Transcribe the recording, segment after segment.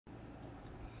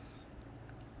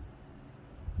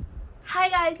Hi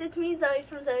guys, it's me Zoe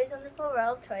from Zoey's Wonderful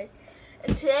World of Toys,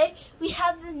 and today we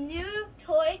have the new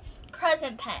toy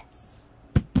present pets.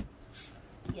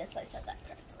 Yes, I said that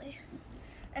correctly.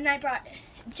 And I brought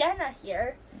Jenna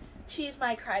here. She's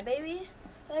my crybaby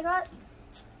that I got.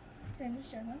 Her name is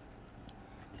Jenna.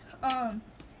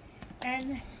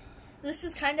 And this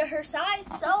is kind of her size,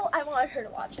 so I wanted her to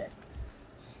watch it.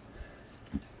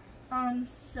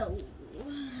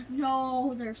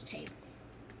 No, there's tape.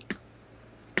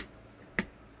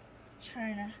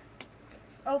 Trying to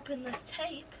open this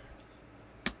tape.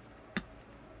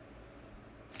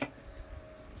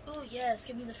 Oh yes,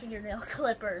 give me the fingernail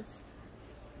clippers.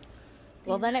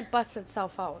 Well, then it busts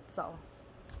itself out, so.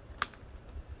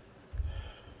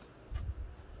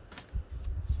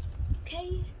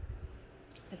 Okay.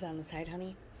 Is it on the side,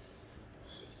 honey?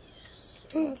 Yes.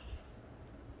 What?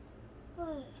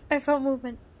 I felt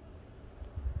movement.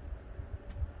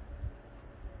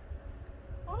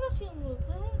 I want to feel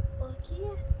movement. Lucky.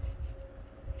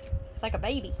 It's like a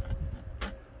baby.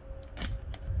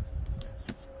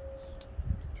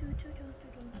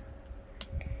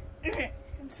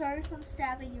 I'm sorry if I'm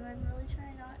stabbing you. I'm really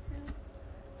trying not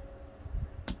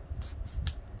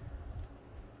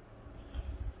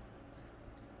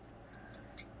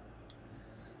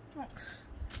to.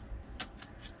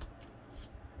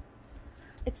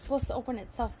 It's supposed to open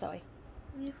itself, Zoe.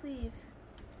 Weave.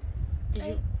 Did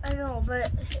you? I know,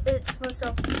 but it's supposed to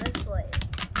open this way.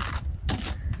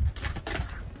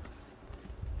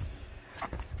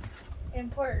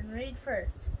 Important. Read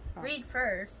first. Oh. Read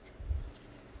first.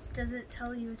 Does it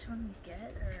tell you which one you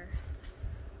get,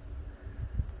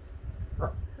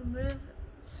 or remove?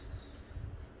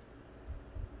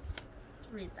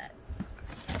 Read that.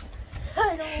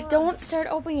 Don't start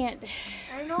opening it.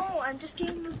 I know. I'm just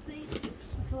getting the thing.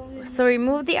 So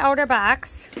remove the outer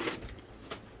box.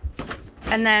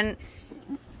 And then,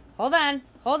 hold on.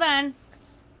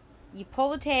 You pull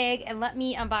the tag and let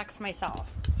me unbox myself.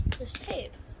 There's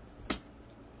tape.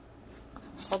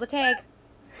 Pull the tag.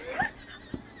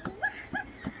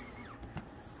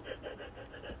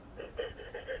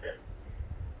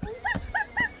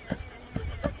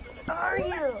 Are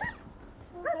you?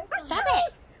 Stop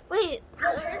it! Wait. I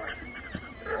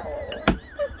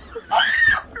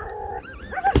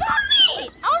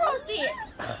want to see it.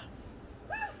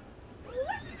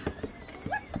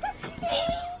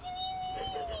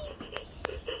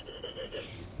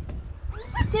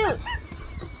 Dude.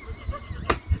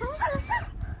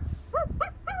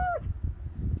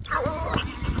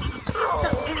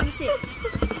 Stop. I want to see it.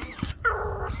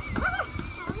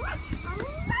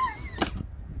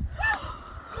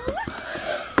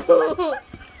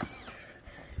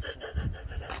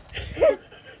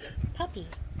 Puppy.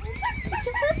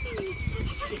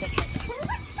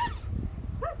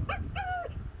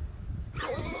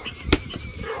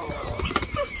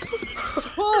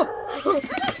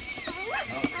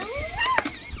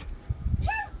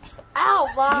 Ow,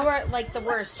 Bob. You are like the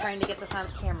worst trying to get this on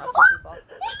camera for people.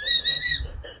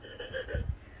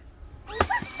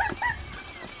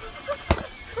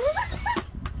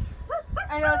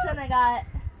 I know which one I got.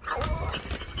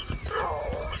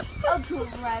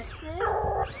 Aggressive.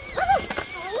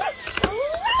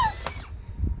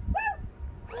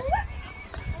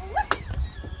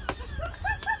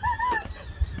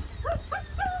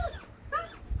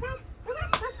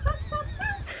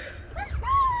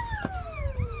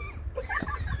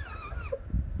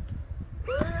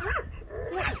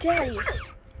 Daddy.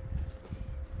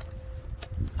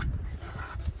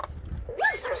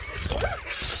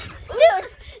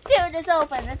 Dude, it's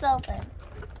open. It's open.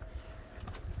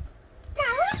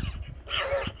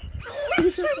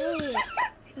 Piece of food.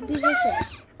 A piece of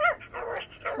fish.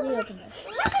 Let me open this.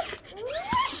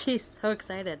 She's so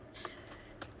excited.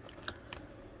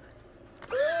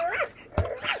 I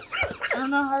don't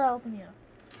know how to open you.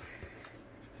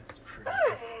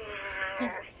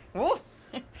 Oh,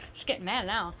 she's getting mad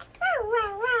now.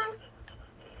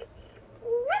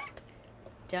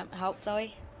 Do you want help,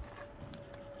 Zoe?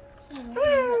 I don't know how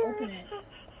to open it.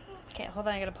 Okay, hold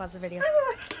on. I gotta pause the video.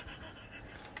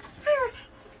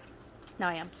 Now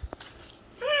I am.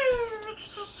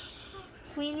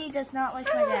 Queenie does not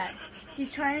like my dad. He's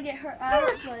trying to get her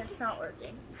out, but it's not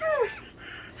working.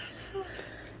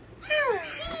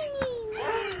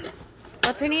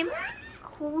 What's her name?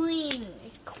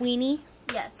 Queenie. Queenie.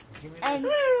 Yes. Give me And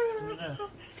the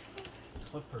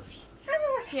clippers.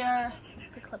 here are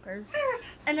the clippers.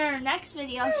 And in our next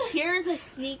video, here's a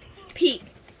sneak peek.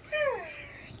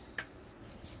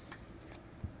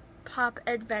 Pop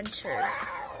Adventures.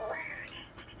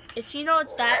 If you know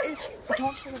what that is,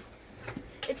 don't tell them.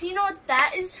 If you know what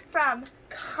that is from,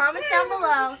 comment down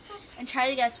below and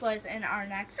try to guess what's in our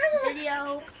next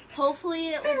video. Hopefully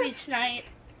it will be tonight,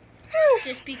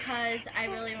 just because I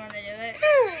really want to do it,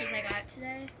 because I got it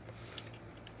today.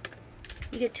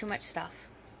 You get too much stuff.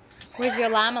 Where's your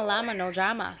llama no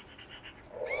drama?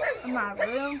 In my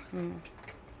room.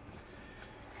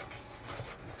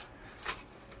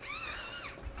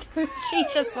 She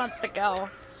just wants to go.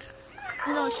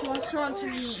 I know, she wants to run to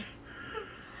me.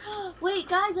 Wait,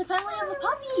 guys, I finally have a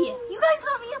puppy. You guys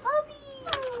got me a puppy.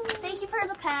 Thank you for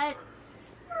the pet.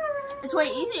 It's way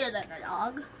easier than a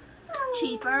dog.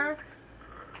 Cheaper.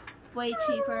 Way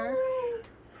cheaper.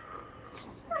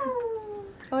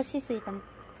 Oh, she's sleeping.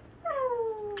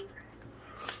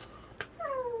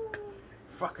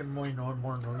 Fucking more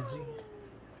noisy.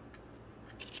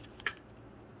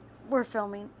 We're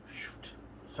filming. Shoot.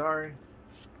 Sorry.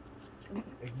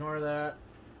 Ignore that.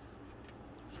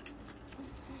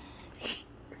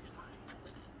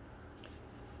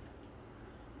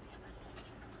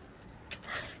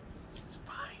 It's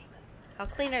fine. How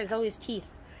clean are Zoe's teeth?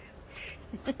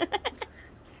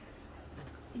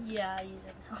 Yeah, you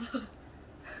didn't help.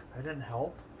 I didn't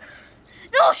help.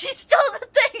 No, she's still the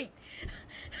thing.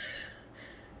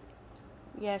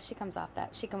 Yeah, she comes off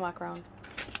that. She can walk around.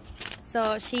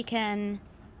 So she can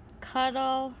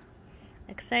cuddle,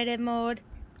 excited mode,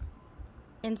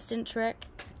 instant trick.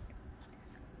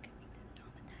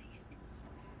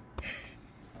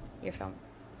 You're filming.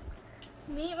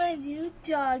 Meet my new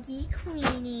doggy,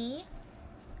 Queenie.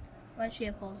 Why does she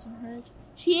have holes in her head?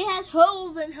 She has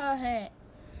holes in her head.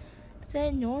 Is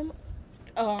that normal?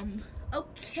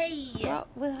 Okay. Well,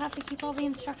 we'll have to keep all the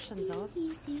instructions, though.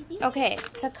 Okay,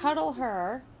 to cuddle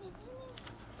her,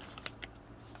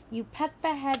 you pet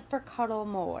the head for cuddle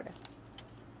mode.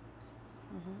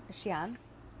 Is she on?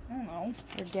 I don't know.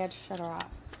 Or Dad shut her off?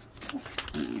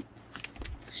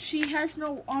 She has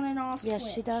no on and off Yes,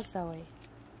 switch. she does, Zoe.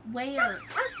 Where?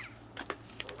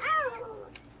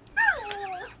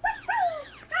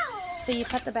 So you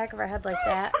pet the back of her head like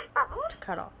that to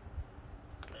cuddle.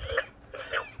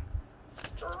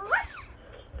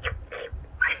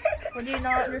 What do you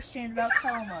not understand about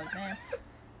cuddle mode, man?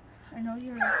 I know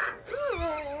you're...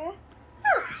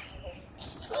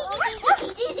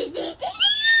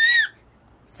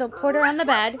 So put her on the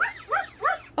bed.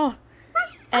 Oh.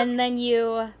 And then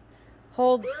you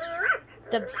hold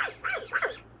the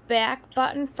back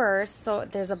button first. So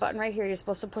there's a button right here. You're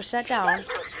supposed to push that down.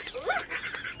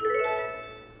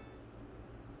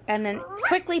 And then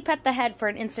quickly pet the head for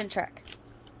an instant trick.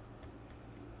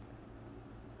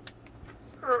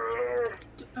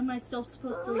 Am I still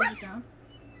supposed to leave it down?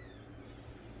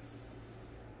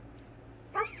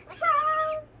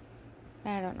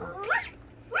 I don't know.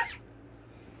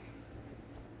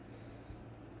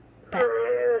 Pet.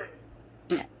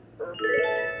 Pet.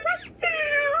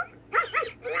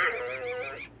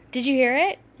 Did you hear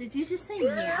it? Did you just say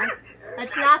meow?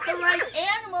 That's not the right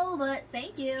animal, but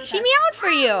thank you. She meowed for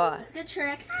you. That's a good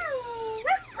trick.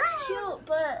 It's cute,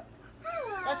 but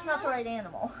that's not the right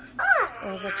animal.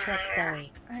 It was a trick,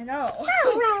 Zoe. I know.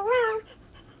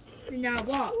 Now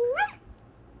walk.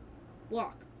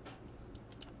 Walk.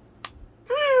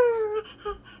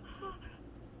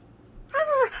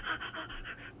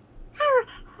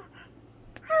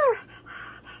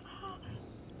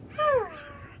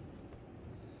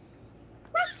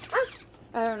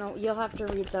 I don't know. You'll have to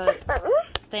read the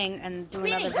thing and do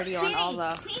another video on all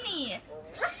the... Queenie.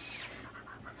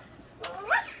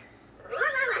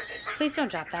 Please don't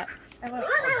drop that. I won't.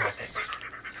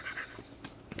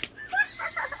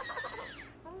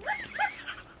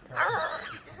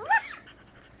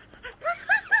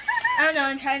 I don't know,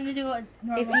 I'm trying to do a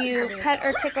normal If you pet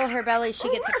or tickle her belly,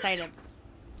 she gets excited.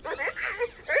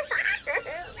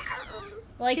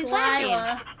 like She's Lila.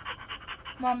 laughing.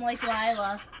 Mom, like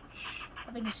Lila.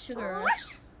 Having a sugar rush.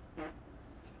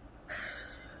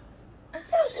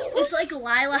 It's like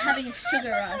Lila having a sugar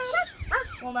rush.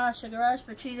 Well, not a sugar rush,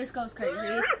 but she just goes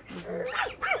crazy.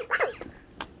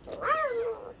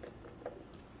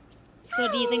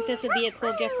 So do you think this would be a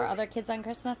cool gift for other kids on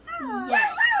Christmas?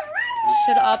 Yes.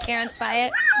 Should all parents buy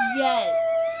it? Yes.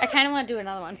 I kind of want to do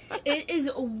another one. It is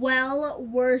well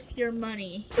worth your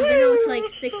money. Even though it's like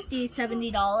 $60,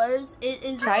 $70, it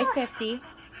is... Try 50.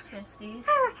 50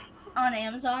 on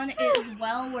Amazon. It is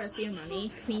well worth your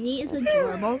money. Queenie is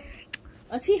adorable.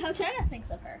 Let's see how Jenna thinks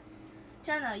of her.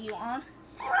 Jenna, you on?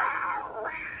 I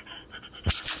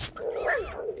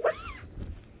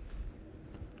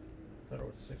thought it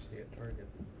was 60 at Target.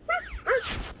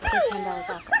 They're $10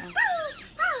 off right now.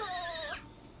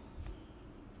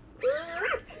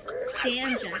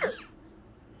 Stand, Jenna.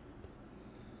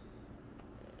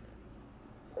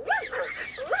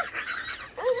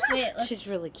 Wait, She's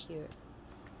really cute.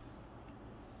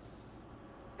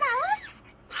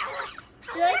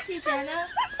 She likes you, Jenna.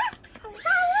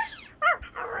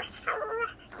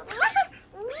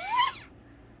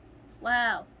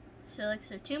 Wow. She likes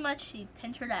her too much. She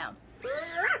pinned her down.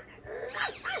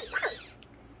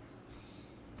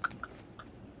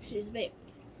 She's a baby.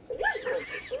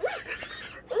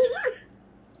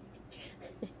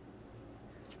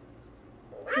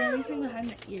 Is there anything behind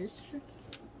my ears?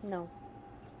 No.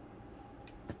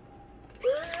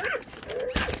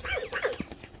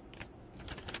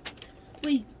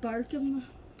 Wait, bark him.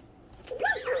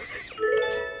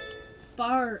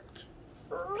 Bark.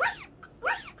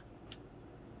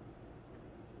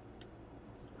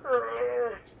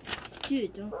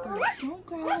 Dude, don't growl. Don't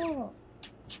growl.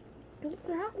 Don't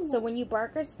growl. So when you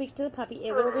bark or speak to the puppy,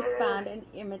 it will respond and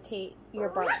imitate your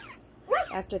barks.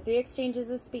 After 3 exchanges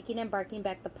of speaking and barking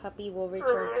back, the puppy will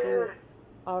return to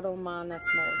autonomous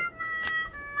mode.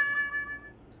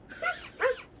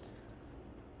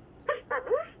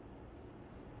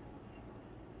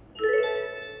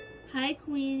 Hi,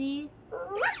 Queenie.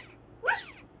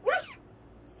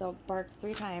 So bark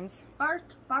 3 times. Bark,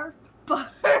 bark, bark.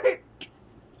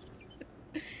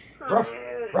 Ruff,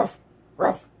 ruff,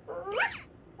 ruff.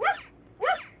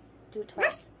 Do it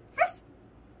twice.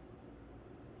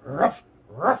 Ruff,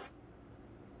 ruff.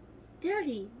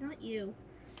 Daddy, not you.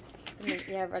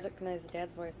 Yeah, recognize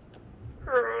Dad's voice.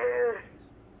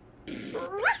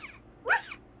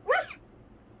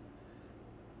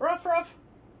 Ruff, ruff.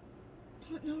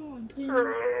 No, I'm putting it.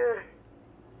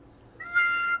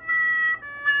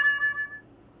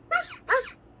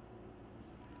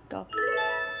 Go.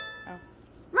 Oh.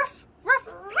 Ruff, ruff,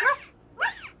 ruff.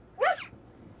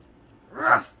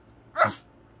 Ruff, ruff,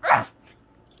 ruff.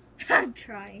 I'm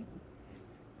trying.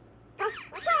 Ruff,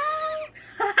 ruff,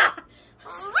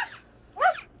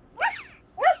 ruff.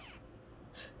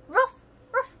 Ruff,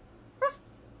 ruff, ruff.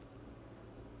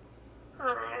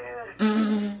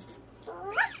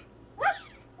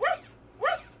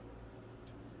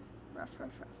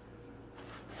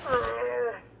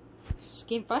 She's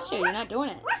getting frustrated. You're not doing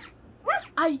it.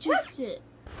 I just did.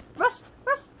 Ruff,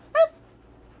 ruff, ruff.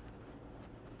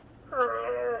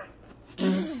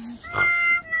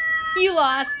 You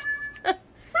lost.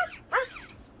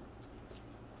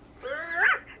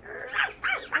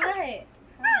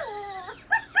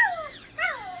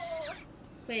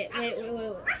 Wait. Wait.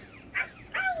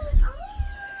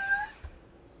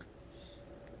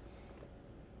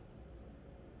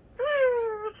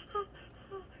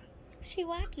 She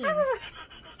walking. Look.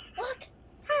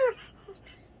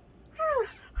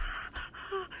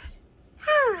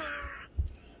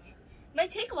 Might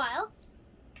take a while.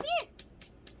 Come here.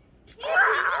 Come here,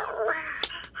 Queenie.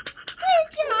 Good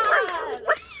job.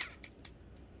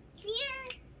 Come here.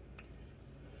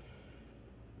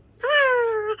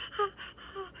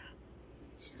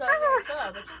 She's going very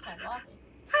slow, but she's kind of walking.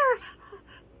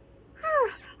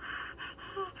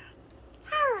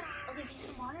 I'll give you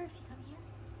some water if you come here.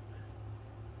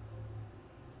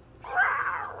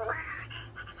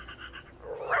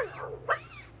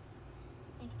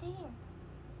 Make it to here. Make it to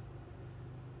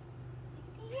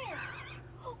here.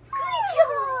 Oh, good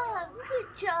job! Good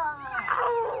job!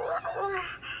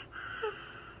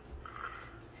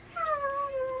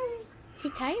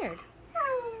 She's tired.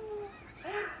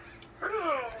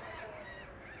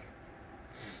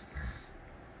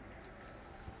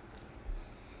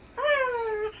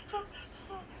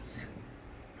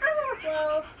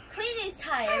 Well, Queenie's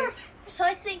tired, so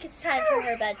I think it's time for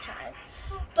her bedtime.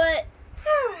 But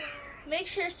make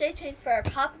sure to stay tuned for our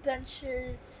Papa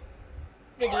Benchers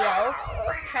video.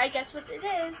 Try to guess what it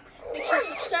is. Make sure to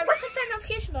subscribe and click that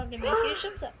notification bell and give me a huge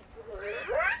thumbs up.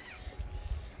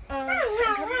 And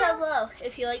comment down below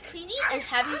if you like Queenie and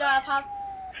have you got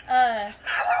a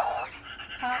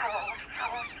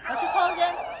what's it called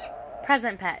again?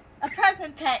 Present pet. A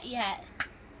present pet yet.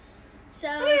 So,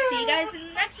 see you guys in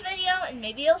the next video, and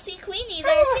maybe you'll see Queenie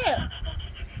there too.